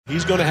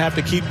He's going to have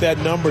to keep that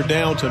number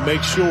down to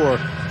make sure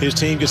his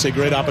team gets a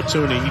great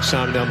opportunity each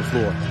time down the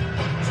floor.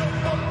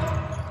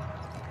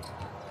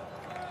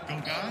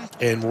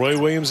 And Roy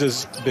Williams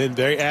has been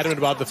very adamant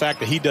about the fact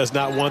that he does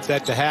not want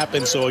that to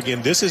happen. So,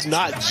 again, this is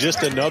not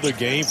just another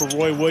game for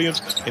Roy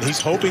Williams, and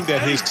he's hoping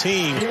that his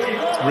team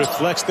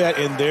reflects that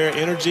in their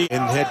energy,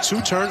 and had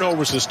 2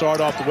 turnovers to start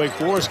off the Wake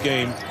Forest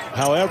game.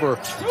 However,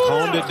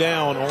 calmed it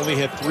down, only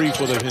had 3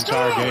 for the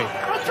entire game.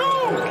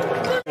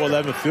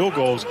 11 field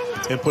goals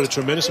and put a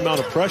tremendous amount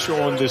of pressure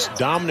on this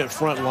dominant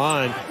front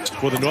line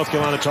for the North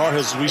Carolina Tar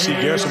Heels. We see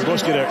Garrison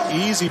Brooks get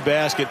an easy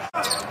basket.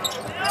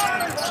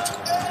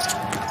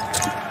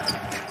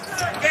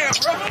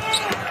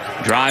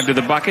 Drive to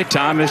the bucket,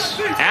 Thomas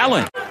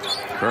Allen.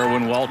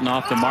 Kerwin Walton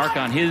off the mark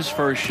on his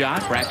first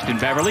shot. Braxton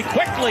Beverly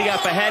quickly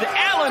up ahead.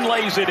 Allen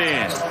lays it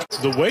in.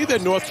 The way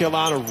that North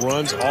Carolina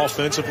runs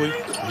offensively,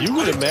 you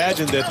would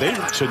imagine that they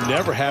should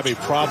never have a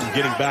problem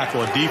getting back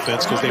on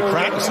defense because they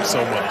practice it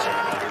so much.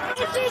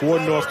 For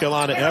North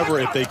Carolina ever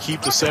if they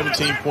keep the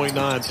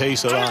 17.9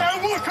 pace alive.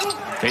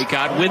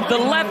 Bacot with the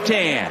left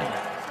hand.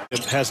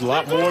 It has a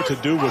lot more to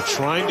do with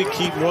trying to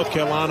keep North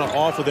Carolina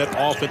off of that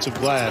offensive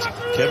glass.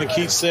 Kevin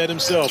Keatts said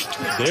himself,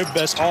 their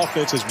best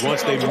offense is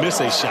once they miss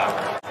a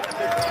shot.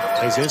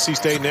 As NC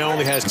State now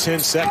only has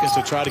 10 seconds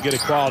to try to get a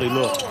quality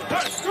look.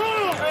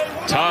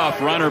 Tough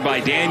runner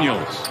by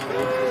Daniels.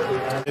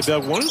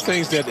 One of the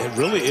things that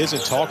really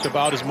isn't talked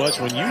about as much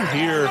when you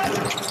hear,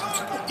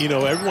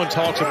 everyone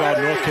talks about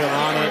North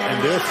Carolina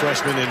and their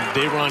freshmen and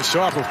Devon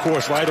Sharpe, of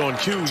course, right on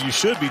cue. You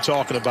should be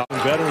talking about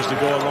veterans to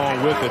go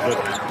along with it,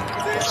 but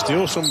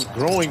still some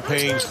growing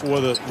pains for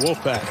the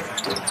Wolfpack.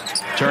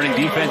 Turning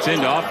defense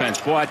into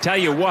offense. Boy, I tell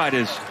you what,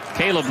 is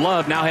Caleb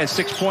Love now has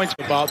 6 points.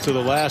 About to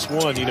the last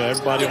one,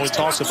 everybody only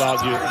talks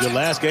about your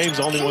last game's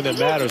the only one that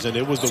matters, and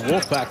it was the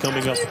Wolfpack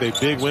coming up with a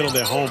big win on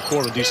their home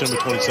court on December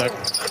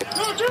 22nd.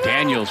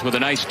 Daniels with a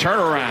nice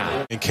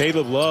turnaround. And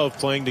Caleb Love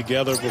playing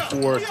together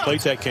before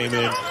Playtech came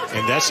in,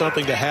 and that's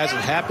something that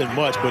hasn't happened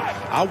much, but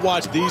I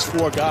watched these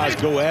 4 guys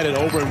go at it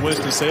over in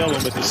Winston-Salem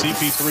at the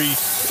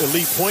CP3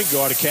 Elite Point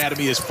Guard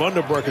Academy as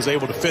Funderburk is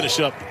able to finish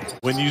up.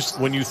 When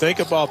you think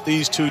about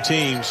these 2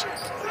 teams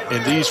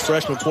and these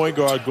freshman point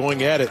guards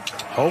going at it,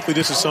 hopefully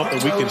this is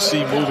something we can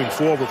see moving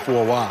forward for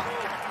a while.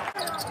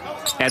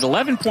 At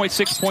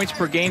 11.6 points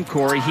per game,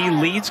 Corey, he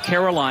leads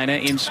Carolina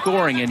in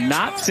scoring, and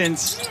not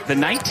since the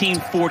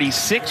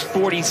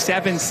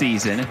 1946-47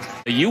 season.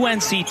 The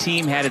UNC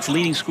team had its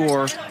leading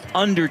scorer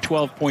under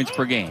 12 points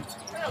per game.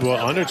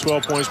 Well, under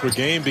 12 points per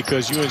game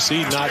because UNC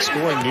not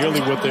scoring nearly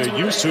what they're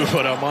used to,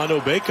 but Armando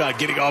Bacot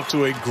getting off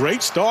to a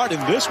great start in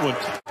this one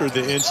after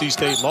the NC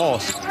State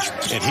loss.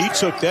 And he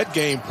took that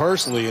game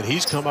personally, and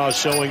he's come out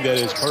showing that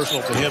it's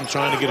personal for him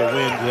trying to get a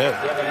win today.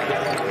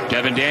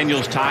 Devon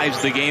Daniels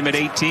ties the game at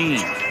 18.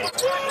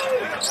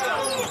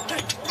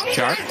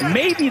 Sharpe,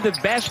 maybe the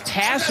best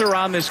passer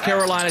on this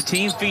Carolina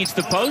team, feeds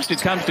the post. It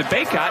comes to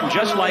Bacot, and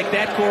just like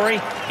that, Corey,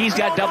 he's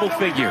got double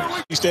figures.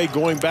 NC State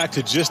going back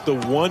to just the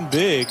one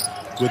big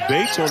with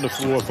Bates on the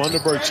floor,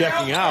 Funderburk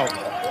checking out.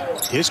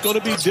 It's going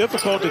to be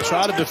difficult to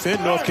try to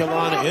defend North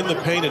Carolina in the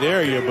painted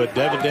area, but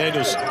Devon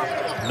Daniels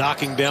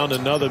knocking down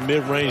another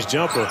mid-range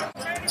jumper.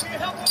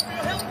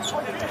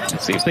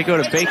 Let's see if they go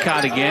to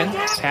Bacot again.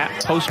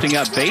 Posting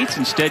up Bates.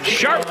 Instead,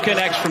 Sharpe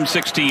connects from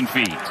 16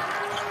 feet.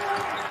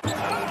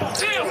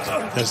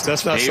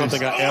 That's not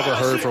something I ever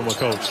heard from a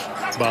coach,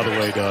 by the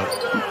way, Doug.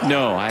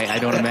 No, I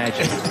don't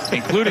imagine,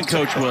 including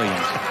Coach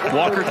Williams.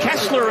 Walker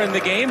Kessler in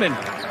the game and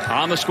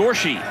on the score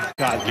sheet.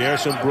 God,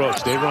 Garrison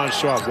Brooks, Devon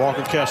Sharpe,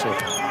 Walker Kessler.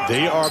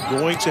 They are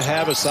going to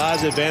have a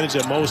size advantage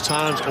at most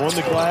times on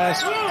the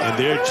glass, and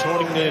they're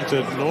turning it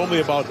into normally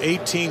about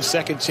 18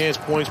 second chance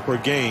points per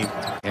game.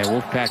 Yeah,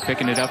 Wolfpack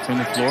picking it up from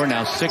the floor.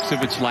 Now 6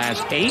 of its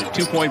last 8.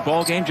 2-point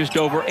ball game, just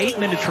over 8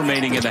 minutes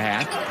remaining in the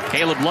half.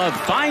 Caleb Love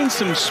finds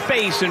some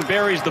space and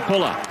buries the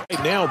pull-up.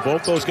 Right now,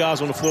 both those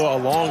guys on the floor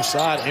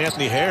alongside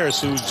Anthony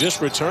Harris, who's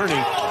just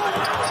returning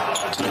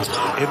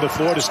in the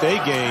Florida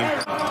State game.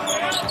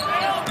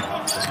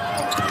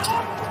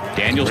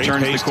 Daniels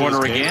turns the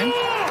corner again.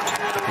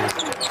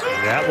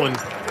 That one,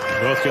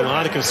 North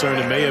Carolina concerned,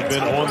 it may have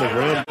been on the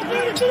rim.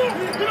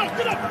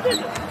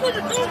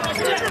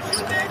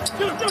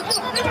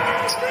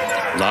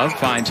 Love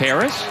finds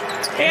Harris,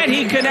 and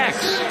he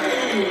connects.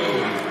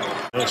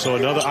 So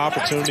another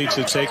opportunity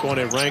to take on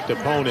a ranked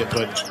opponent.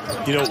 But,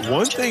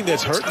 one thing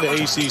that's hurting the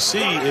ACC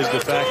is the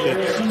fact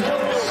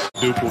that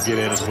Duke will get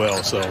in as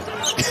well. So,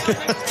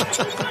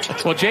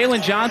 well,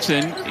 Jalen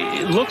Johnson,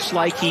 it looks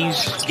like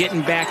he's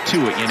getting back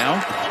to it,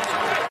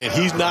 And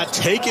he's not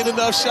taking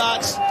enough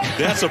shots.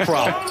 That's a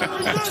problem.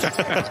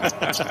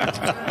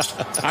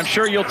 I'm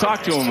sure you'll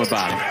talk to him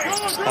about it.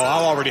 Oh,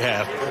 I already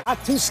have. A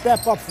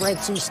 2-step up for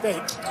NC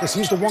State because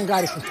he's the one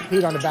guy that can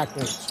compete on the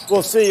backboards.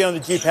 We'll see you on the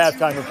Jeep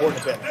halftime report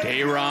in a bit.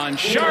 Day'Ron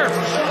Sharpe.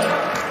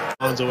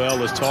 Fonzo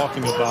L is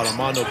talking about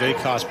Armando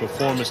Bacot's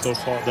performance thus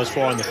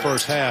far in the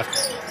first half.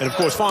 And, of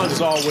course, Fonz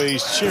is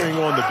always cheering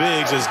on the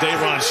bigs as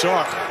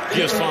Sharpe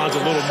gives Fonz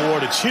a little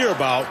more to cheer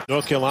about.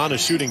 North Carolina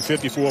shooting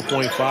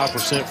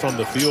 54.5% from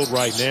the field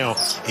right now.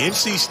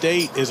 NC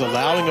State is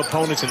allowing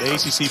opponents in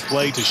ACC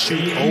play to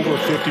shoot over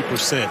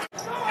 50%.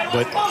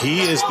 But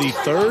he is the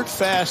third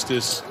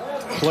fastest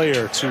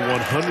player to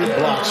 100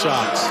 block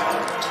shots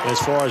as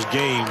far as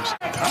games.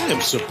 I am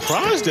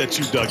surprised at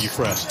you, Dougie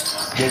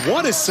Fresh. Well,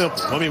 one is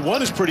simple. I mean,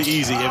 one is pretty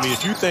easy. I mean,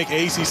 if you think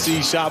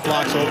ACC shot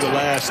blocks over the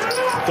last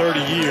 30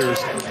 years,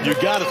 you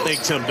got to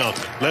think Tim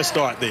Duncan. Let's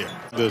start there.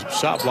 The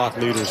shot block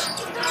leaders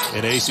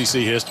in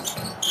ACC history.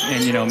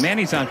 And, you know,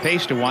 Manny's on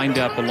pace to wind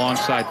up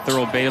alongside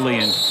Thurl Bailey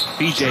and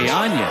B.J.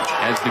 Anya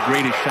as the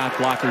greatest shot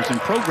blockers in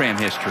program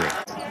history.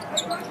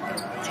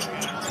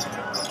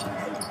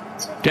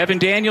 Devon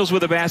Daniels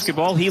with the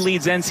basketball. He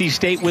leads NC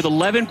State with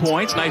 11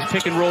 points. Nice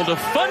pick and roll to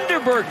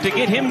Funderburk to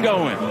get him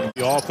going.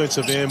 The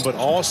offensive end, but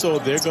also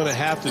they're going to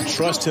have to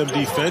trust him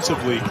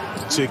defensively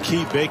to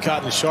keep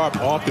Bacot and Sharpe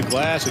off the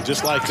glass. And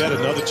just like that,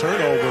 another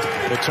turnover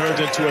that turns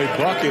into a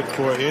bucket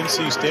for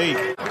NC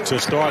State to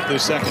start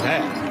this second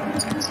half.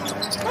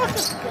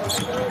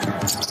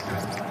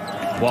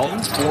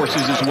 Walton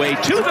forces his way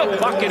to the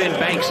bucket and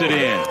banks it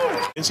in.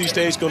 NC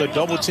State's going to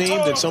double team,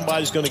 then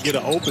somebody's going to get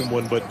an open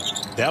one, but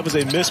that was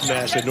a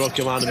mismatch that North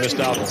Carolina missed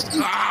out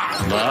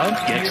on.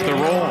 Love gets the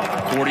roll.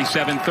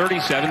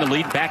 47-37, the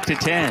lead back to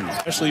 10.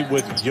 Especially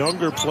with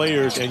younger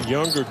players and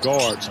younger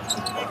guards,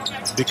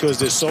 because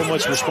there's so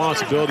much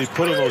responsibility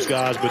put on those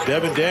guys. But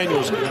Devon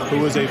Daniels,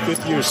 who is a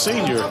fifth-year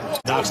senior,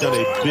 knocks down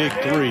a big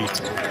three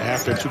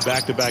after two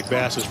back-to-back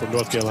baskets from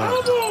North Carolina.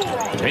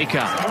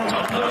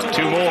 Bacot,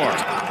 two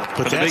more.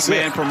 But the big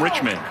man from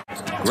Richmond.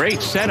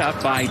 Great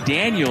setup by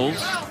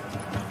Daniels.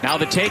 Now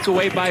the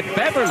takeaway by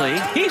Beverly.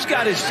 He's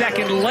got his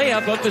second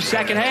layup of the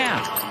second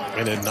half.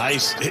 And a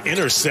nice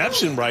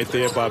interception right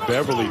there by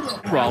Beverly.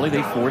 Raleigh,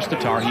 they forced the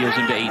Tar Heels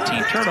into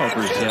 18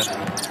 turnovers.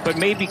 But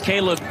maybe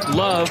Caleb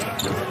Love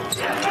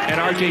and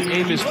R.J.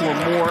 Davis were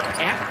more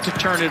apt to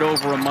turn it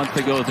over a month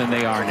ago than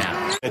they are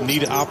now. And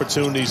needed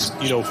opportunities,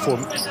 you know,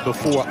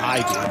 before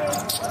I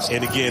did.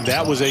 And again,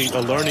 that was a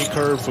learning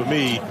curve for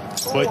me.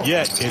 But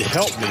yet, it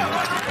helped me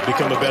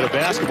become a better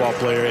basketball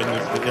player.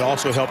 And it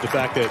also helped the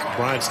fact that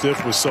Brian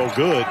Stiff was so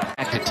good.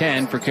 Back to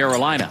 10 for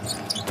Carolina.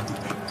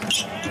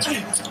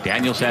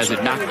 Daniels has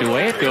it knocked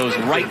away. It goes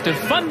right to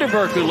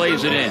Funderburk, who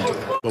lays it in.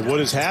 But what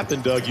has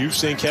happened, Doug, you've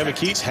seen Kevin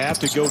Keats have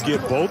to go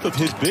get both of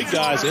his big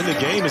guys in the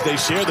game as they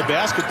share the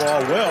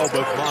basketball well.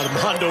 But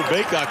Armando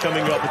Bacot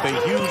coming up with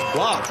a huge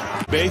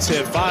block. Bates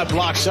had 5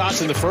 block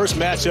shots in the first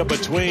matchup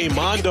between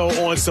Mondo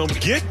on some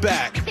get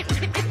back.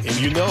 And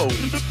you know,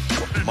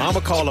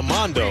 Mama call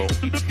Armando,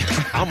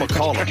 I'ma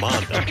call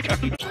Armando.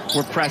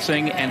 We're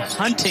pressing and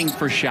hunting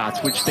for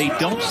shots, which they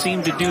don't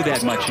seem to do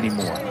that much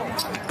anymore.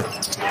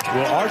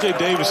 Well, R.J.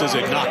 Davis is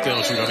a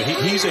knockdown shooter. I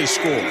mean, he's a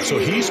scorer, so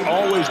he's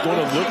always going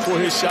to look for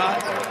his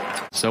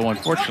shot. So,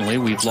 unfortunately,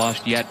 we've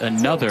lost yet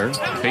another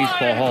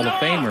Baseball Hall of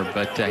Famer.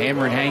 But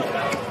Hammer and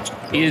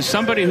Hank is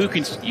somebody who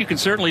you can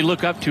certainly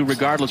look up to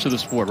regardless of the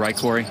sport, right,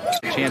 Corey?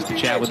 A chance to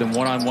chat with him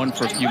one-on-one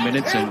for a few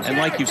minutes. And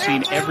like you've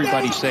seen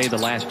everybody say the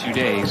last 2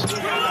 days,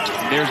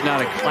 there's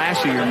not a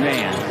classier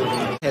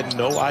man. I had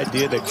no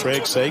idea that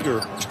Craig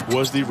Sager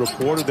was the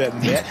reporter that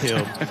met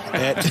him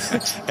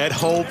at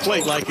home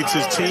plate. Like it's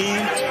his team,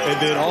 and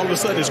then all of a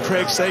sudden it's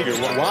Craig Sager.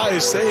 Why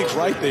is Sager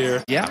right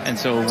there? Yeah, and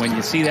so when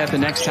you see that the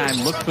next time,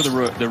 look for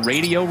the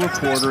radio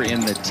reporter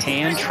in the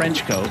tan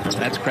trench coat.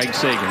 That's Craig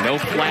Sager. No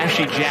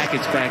flashy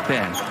jackets back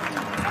then.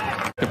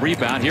 The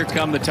rebound. Here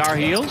come the Tar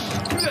Heels.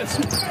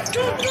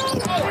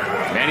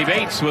 Manny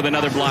Bates with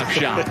another block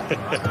shot.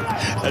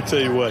 I tell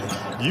you what,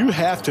 you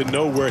have to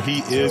know where he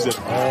is at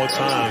all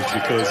times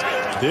because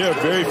there are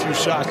very few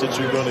shots that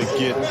you're going to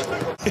get.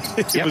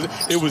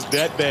 It was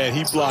that bad.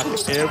 He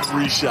blocked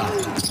every shot.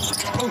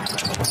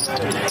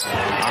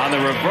 On the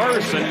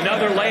reverse,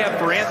 another layup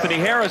for Anthony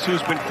Harris,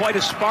 who's been quite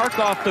a spark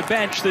off the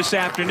bench this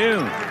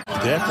afternoon.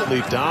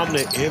 Definitely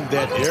dominant in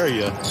that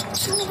area,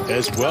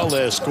 as well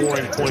as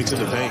scoring points in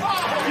the paint.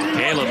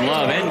 Caleb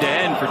Love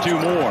end-to-end for 2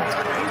 more.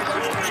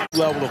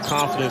 Level of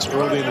confidence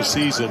early in the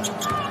season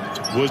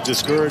was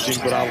discouraging,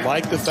 but I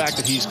like the fact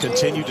that he's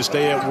continued to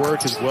stay at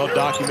work. It's well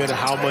documented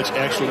how much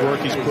extra work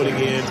he's putting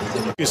in.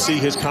 You can see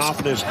his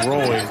confidence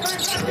growing,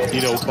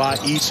 you know, by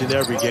each and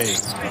every game.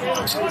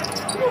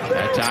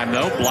 That time,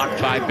 though,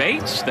 blocked by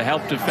Bates, the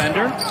help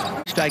defender.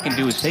 What I can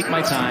do is take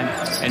my time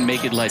and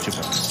make it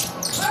legible.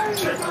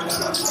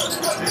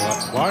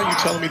 Why are you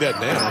telling me that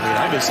now? I mean,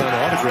 I've been signing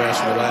autographs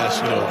for the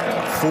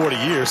last, 40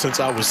 years since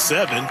I was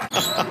 7.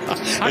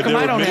 How come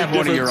I don't have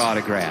one of your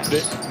autographs?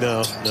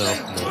 No.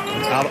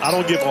 I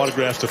don't give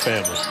autographs to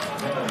family.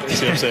 You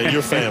see what I'm saying?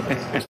 Your family.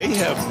 They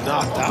have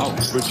knocked out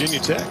Virginia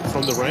Tech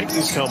from the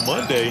rankings come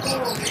Monday.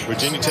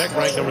 Virginia Tech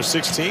ranked number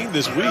 16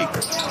 this week,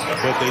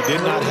 but they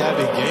did not have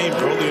a game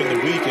earlier in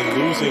the week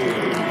and losing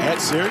at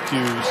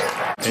Syracuse.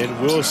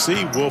 And we'll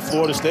see, will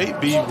Florida State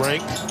be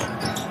ranked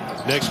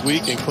next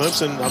week. And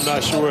Clemson, I'm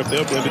not sure if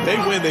they'll win. If they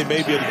win, they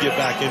may be able to get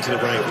back into the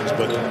rankings.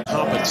 But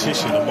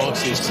competition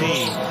amongst his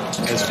team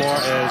as far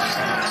as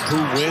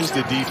who wins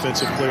the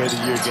Defensive Player of the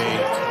Year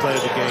game, Player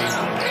of the Game,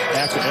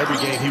 after every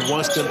game, he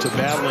wants them to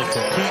battle and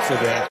compete for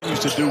that. He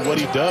used to do what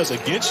he does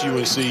against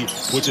UNC,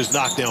 which is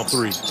knock down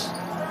threes.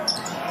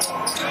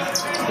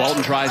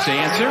 Walton tries to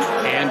answer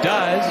and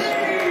does.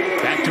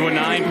 Back to a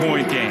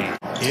 9-point game.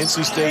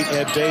 NC State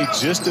at bay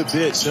just a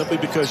bit, simply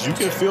because you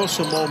can feel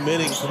some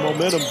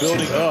momentum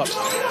building up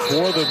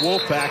for the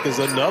Wolfpack. Is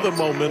another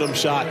momentum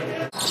shot.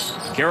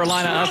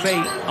 Carolina up 8,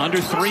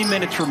 under 3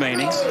 minutes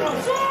remaining.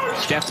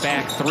 Step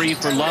back 3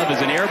 for Love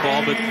is an air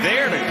ball, but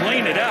there to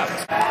clean it up.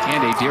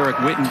 And a Derek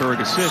Wittenberg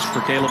assist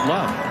for Caleb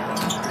Love.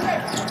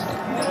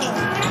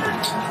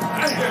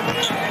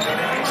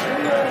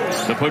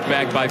 The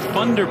putback by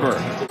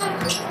Funderburg.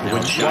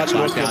 When you watch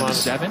North Carolina,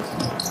 7.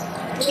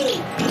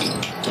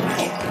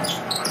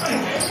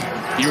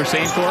 You were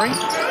saying, Corey?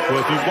 Well,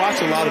 if you've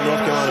watched a lot of North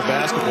Carolina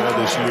basketball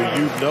this year,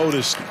 you've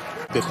noticed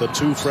that the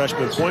 2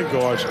 freshman point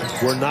guards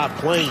were not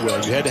playing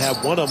well. You had to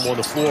have one of them on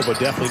the floor, but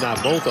definitely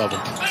not both of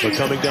them. But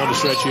coming down the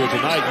stretch here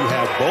tonight, you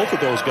have both of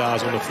those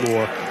guys on the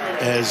floor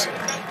as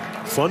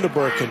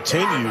Funderburg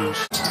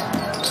continues.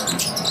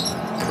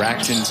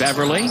 Braxton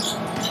Beverly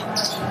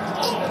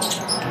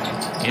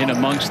in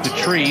amongst the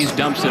trees,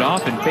 dumps it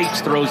off, and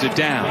Bates throws it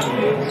down.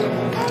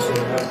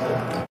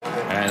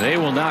 And they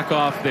will knock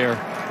off their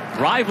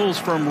rivals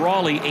from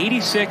Raleigh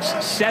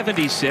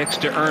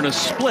 86-76 to earn a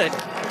split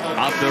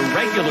of the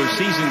regular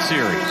season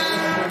series.